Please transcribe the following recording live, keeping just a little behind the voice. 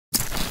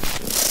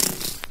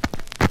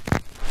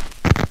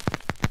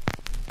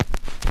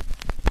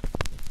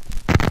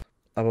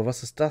Aber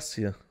was ist das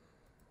hier?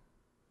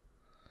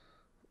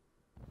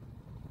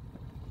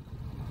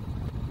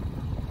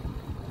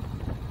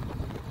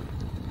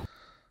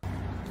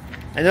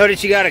 I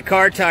noticed you got a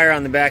car tire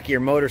on the back of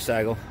your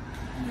motorcycle.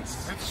 That's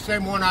the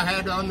same one I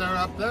had on there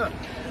up there.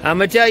 I'm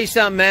gonna tell you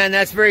something, man.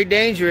 That's very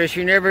dangerous.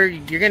 You're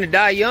gonna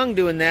die young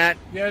doing that.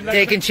 Yeah,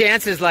 taking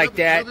chances like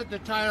that. Look at the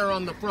tire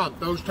on the front.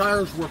 Those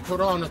tires were put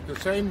on at the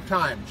same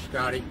time,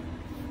 Scotty.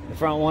 The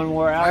front one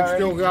wore out. I've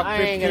still got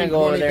I ain't 15, gonna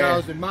go over there.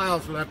 20,000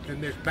 miles left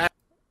in this back.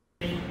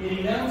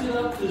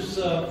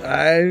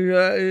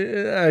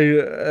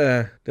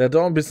 Der hat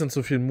auch ein bisschen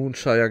zu viel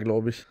Moonshire,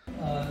 glaube ich.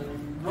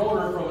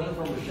 Rotor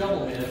from the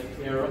shovel head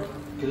era,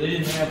 because they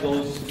didn't have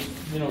those,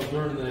 you know,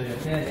 during the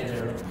panhead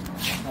era.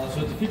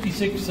 So it's a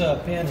 56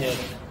 panhead.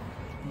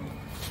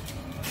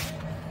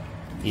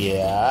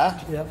 Yeah.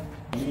 Yep.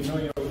 You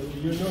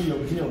know your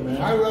deal, man.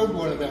 I rode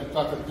one of them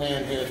fucking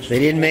panheads. They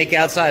didn't make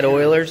outside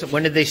oilers.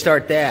 When did they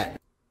start that?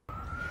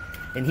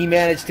 And he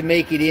managed to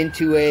make it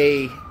into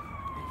a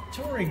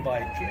Touring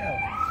bike, yeah.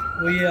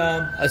 We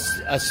a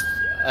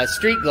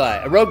street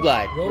glide, a road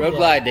glide. Road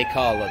glide they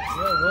call it.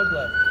 Yeah, road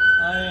glide.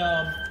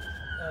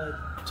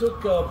 I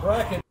took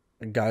brackets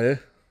Geil.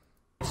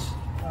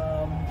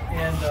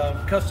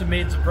 and custom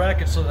made some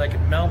brackets so that I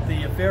could mount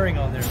the fairing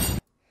on there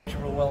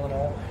real well and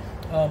all.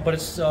 But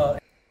it's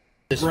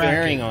This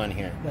fairing on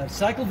here.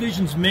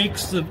 Cyclevisions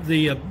makes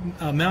the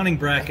mounting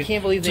bracket I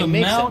can't believe they to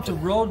make mount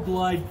something. a road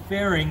glide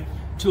fairing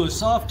to a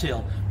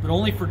Softail, but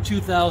only for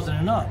 2,000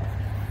 and up.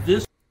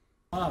 This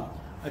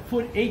I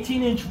put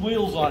 18-inch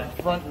wheels on it,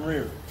 front and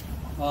rear.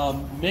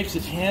 Makes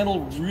it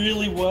handle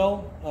really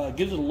well.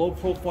 Gives it a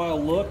low-profile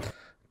look.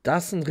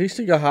 Das sind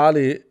richtige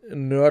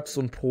Harley-Nerds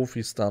und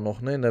Profis da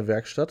noch, ne, in der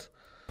Werkstatt.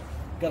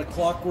 Got a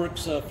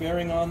Clockworks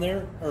fairing on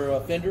there,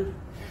 or fender.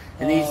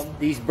 And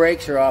these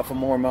brakes are off a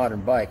more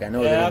modern bike. I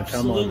know they don't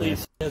come on Absolutely.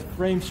 this. It has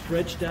frame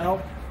stretched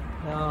out,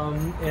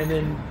 and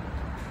then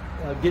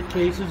get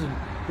cases and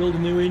build a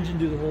new engine,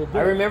 do the whole bit.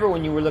 I remember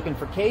when you were looking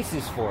for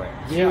cases for it.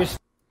 Yeah. You were-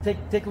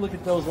 Take a look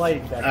at those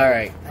lighting back all there.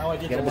 right. How I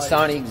did Got a the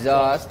Bassani lighting.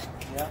 exhaust.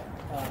 Yeah.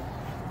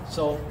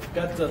 So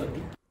got the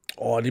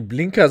Oh, die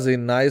Blinker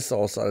sehen nice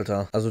aus,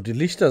 Alter. Also die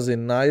Lichter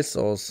sehen nice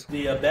aus.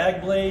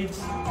 bag blades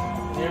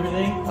and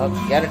everything. Oh,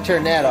 gotta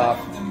turn that off.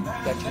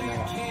 Gotta turn that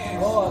off.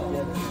 Oh,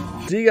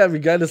 yeah. Digga, wie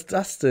geil ist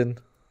das denn?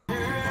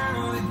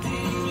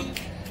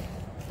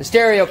 The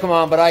stereo, come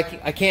on, but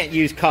I can't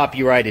use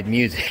copyrighted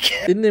music.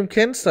 In dem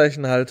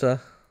Kennzeichenhalter.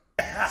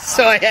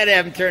 So I had to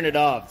have him turn it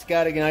off. It's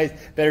got a nice,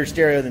 better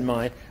stereo than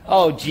mine.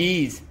 Oh,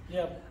 geez.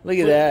 Yeah. Look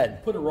at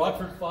that. Put a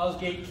Rockford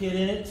Fosgate kit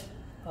in it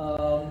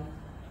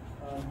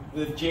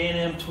with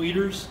J&M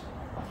tweeters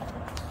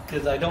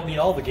because I don't need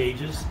all the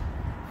gauges.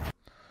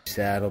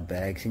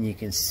 Saddlebags, and you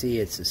can see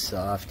it's a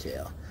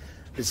Softail.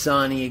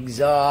 Bassani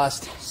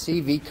exhaust,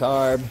 CV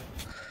carb.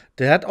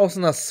 Der hat aus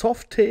einer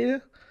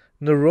Softail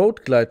eine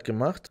Road Glide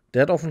gemacht.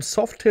 Der hat auf einen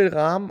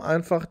Softail-Rahmen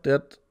einfach, der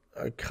hat,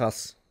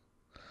 krass.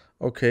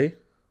 Okay.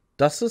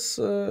 Das ist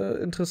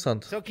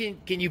interessant. So can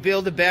you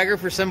build a bagger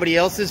for somebody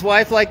else's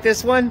wife like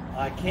this one?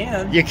 I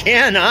can. You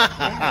can, huh?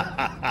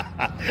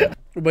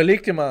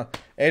 Überleg dir mal,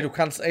 ey, du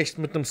kannst echt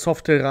mit einem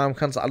Softail-Rahmen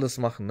kannst alles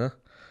machen, ne?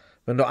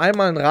 Wenn du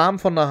einmal einen Rahmen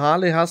von einer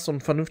Harley hast und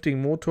einen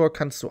vernünftigen Motor,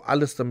 kannst du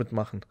alles damit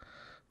machen.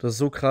 Das ist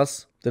so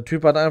krass. Der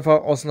Typ hat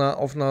einfach aus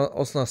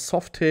einer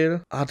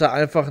Softail hat er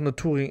einfach einen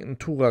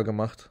Tourer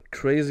gemacht.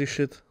 Crazy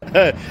shit.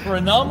 For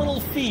a nominal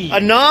fee. A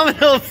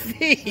nominal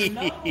fee. For a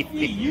nominal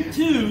fee, you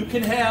too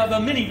can have a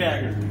mini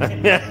bagger.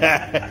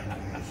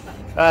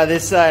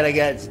 This side I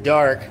got, it's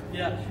dark.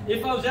 Yeah,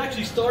 if I was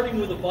actually starting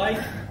with a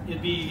bike,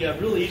 it'd be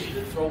really easy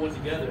to throw one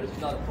together.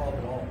 It's not a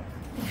problem at all.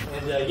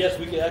 And yes,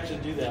 we could actually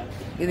do that.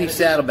 Look at these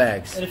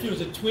saddlebags. And if it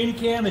was a twin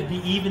cam, it'd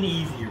be even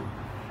easier.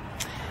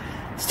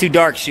 It's too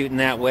dark shooting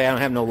that way. I don't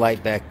have no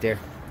light back there.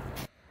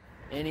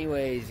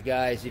 Anyways,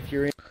 guys, if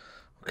you're in...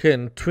 Okay,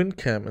 ein Twin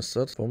Cam ist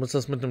das. Warum ist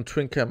das mit einem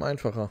Twin Cam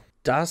einfacher?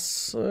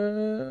 Das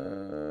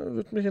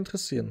würde mich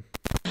interessieren.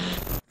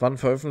 Wann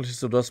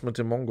veröffentlichst du das mit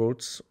den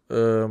Mongols?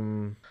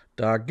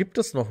 Da gibt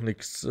es noch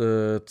nichts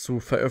zu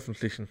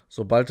veröffentlichen.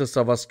 Sobald es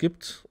da was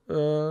gibt,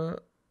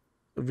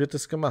 wird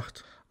es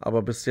gemacht.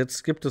 Aber bis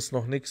jetzt gibt es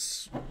noch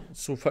nichts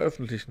zu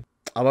veröffentlichen.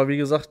 Aber wie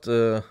gesagt,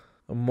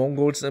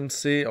 Mongols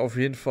MC auf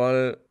jeden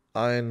Fall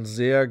ein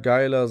sehr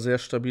geiler, sehr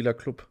stabiler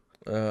Club.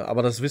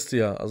 Aber das wisst ihr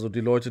ja. Also die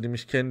Leute, die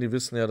mich kennen, die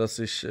wissen ja, dass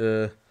ich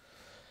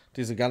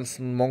diese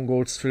ganzen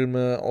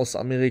Mongols-Filme aus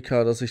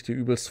Amerika, dass ich die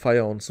übelst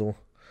feier und so.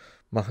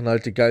 Machen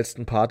halt die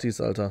geilsten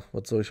Partys, Alter.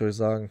 Was soll ich euch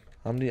sagen?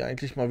 Haben die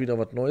eigentlich mal wieder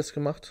was Neues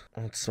gemacht?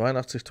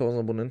 82.000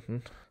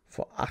 Abonnenten.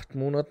 Vor 8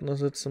 Monaten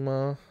das letzte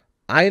Mal.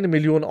 1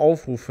 Million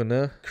Aufrufe,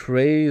 ne?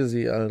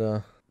 Crazy,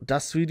 Alter.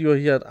 Das Video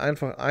hier hat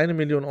einfach 1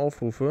 Million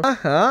Aufrufe.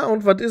 Aha,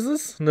 und was ist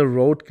es? Eine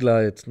Road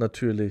Glide,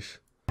 natürlich.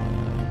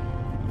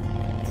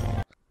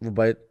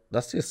 Wobei,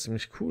 das hier ist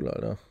ziemlich cool,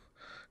 Alter.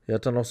 Hier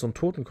hat dann noch so einen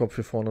Totenkopf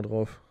hier vorne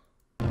drauf.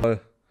 Voll.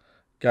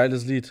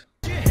 Geiles Lied.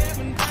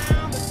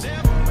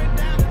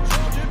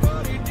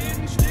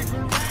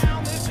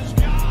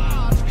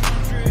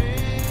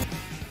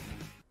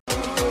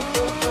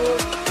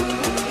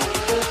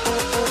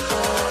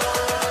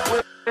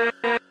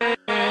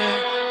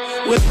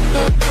 with